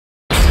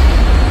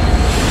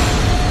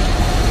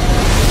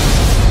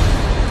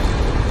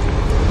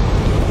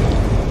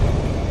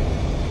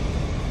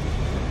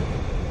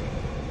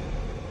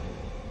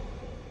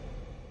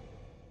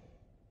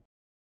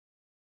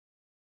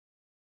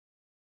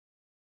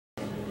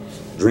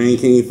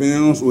DreamKingz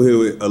Films, we're here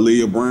with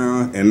Alliah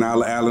Brown and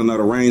Nyla Allen of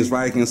the Range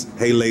Vikings.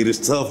 Hey ladies,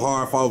 tough,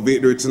 hard-fought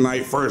victory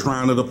tonight. First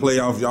round of the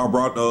playoffs. Y'all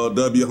brought the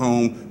W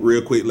home.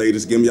 Real quick,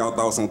 ladies, give me y'all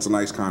thoughts on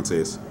tonight's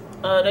contest.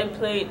 They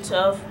played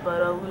tough,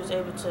 but we was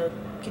able to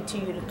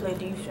continue to play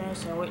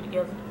defense and work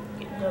together,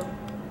 get the W.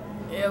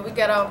 Yeah, we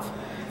got off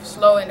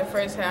slow in the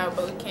first half,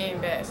 but we came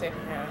back second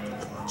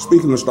half.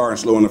 Speaking of starting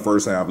slow in the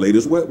first half,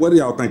 ladies, what do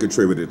y'all think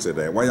attributed to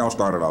that? Why y'all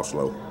started off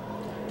slow?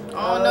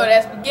 I don't know,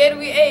 that spaghetti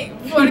we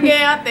ate before the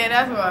game out there,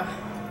 that's why.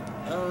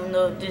 I don't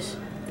know, just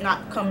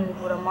not coming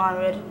with a mind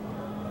ready.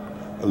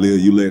 Alliah,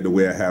 you led the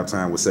way at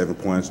halftime with 7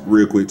 points.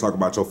 Real quick, talk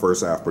about your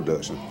first half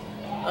production.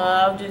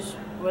 I just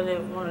really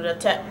wanted to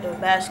attack the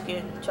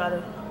basket, try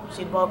to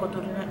see the ball go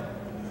through the net.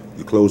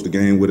 You closed the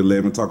game with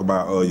 11. Talk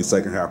about your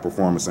second half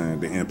performance and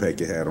the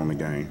impact you had on the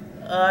game.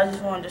 I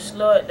just wanted to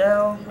slow it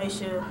down, make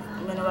sure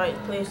I'm in the right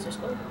place to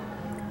score.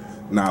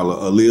 Now,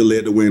 Alliah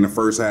led the way in the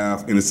first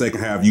half. In the second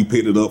half, you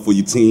picked it up for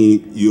your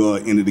team. You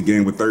ended the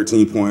game with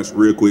 13 points.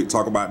 Real quick,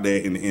 talk about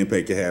that and the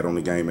impact you had on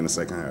the game in the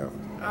second half.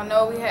 I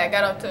know we had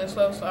got off to a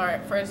slow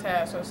start first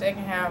half, so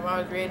second half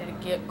I was ready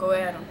to go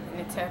at them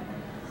and attack them.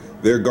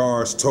 Their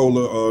guards,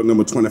 Tola,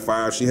 number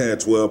 25, she had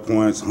 12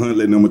 points.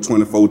 Huntley, number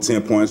 24,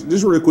 10 points.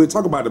 Just real quick,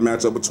 talk about the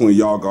matchup between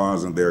y'all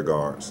guards and their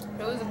guards.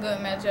 It was a good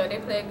matchup. They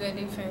played good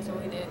defense,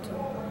 and we did too.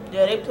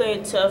 Yeah, they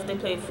played tough. They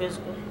played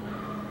physical.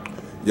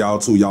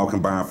 Y'all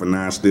combined for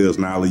 9 steals.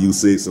 Nyla, you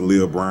 6,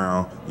 Alliah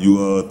Brown,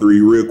 you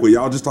 3. Real quick,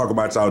 y'all just talk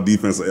about y'all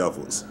defensive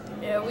efforts.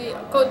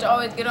 Yeah, coach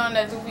always get on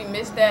us. If we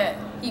miss that,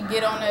 he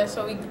get on us,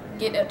 so we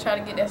try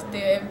to get that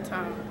steal every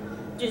time.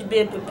 Just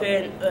being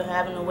prepared,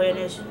 having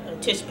awareness,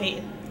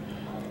 anticipating.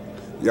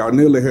 Y'all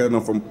nearly held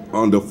them from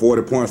under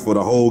 40 points for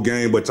the whole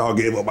game, but y'all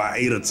gave up about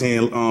 8 or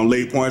 10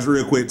 late points.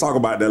 Real quick, talk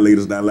about that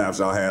lapse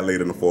y'all had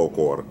late in the fourth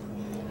quarter.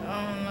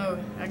 I don't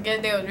know. I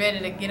guess they was ready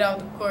to get off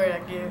the court, I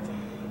guess.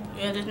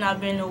 Yeah, just not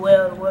being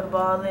aware of where the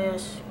ball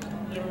is,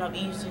 giving up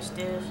easy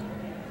steals.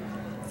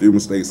 Few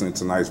mistakes in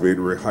tonight's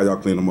victory. How y'all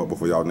clean them up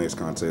before y'all next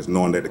contest,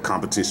 knowing that the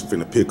competition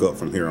finna pick up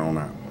from here on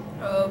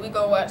out? We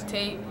go watch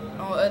tape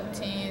on other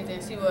teams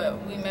and see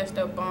what we messed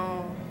up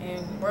on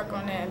and work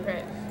on that in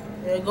practice.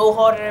 Yeah, go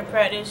harder in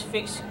practice,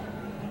 fix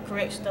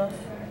correct stuff.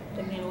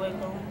 That be the way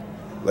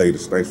going.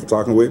 Ladies, thanks for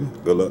talking with me.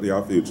 Good luck to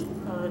y'all future.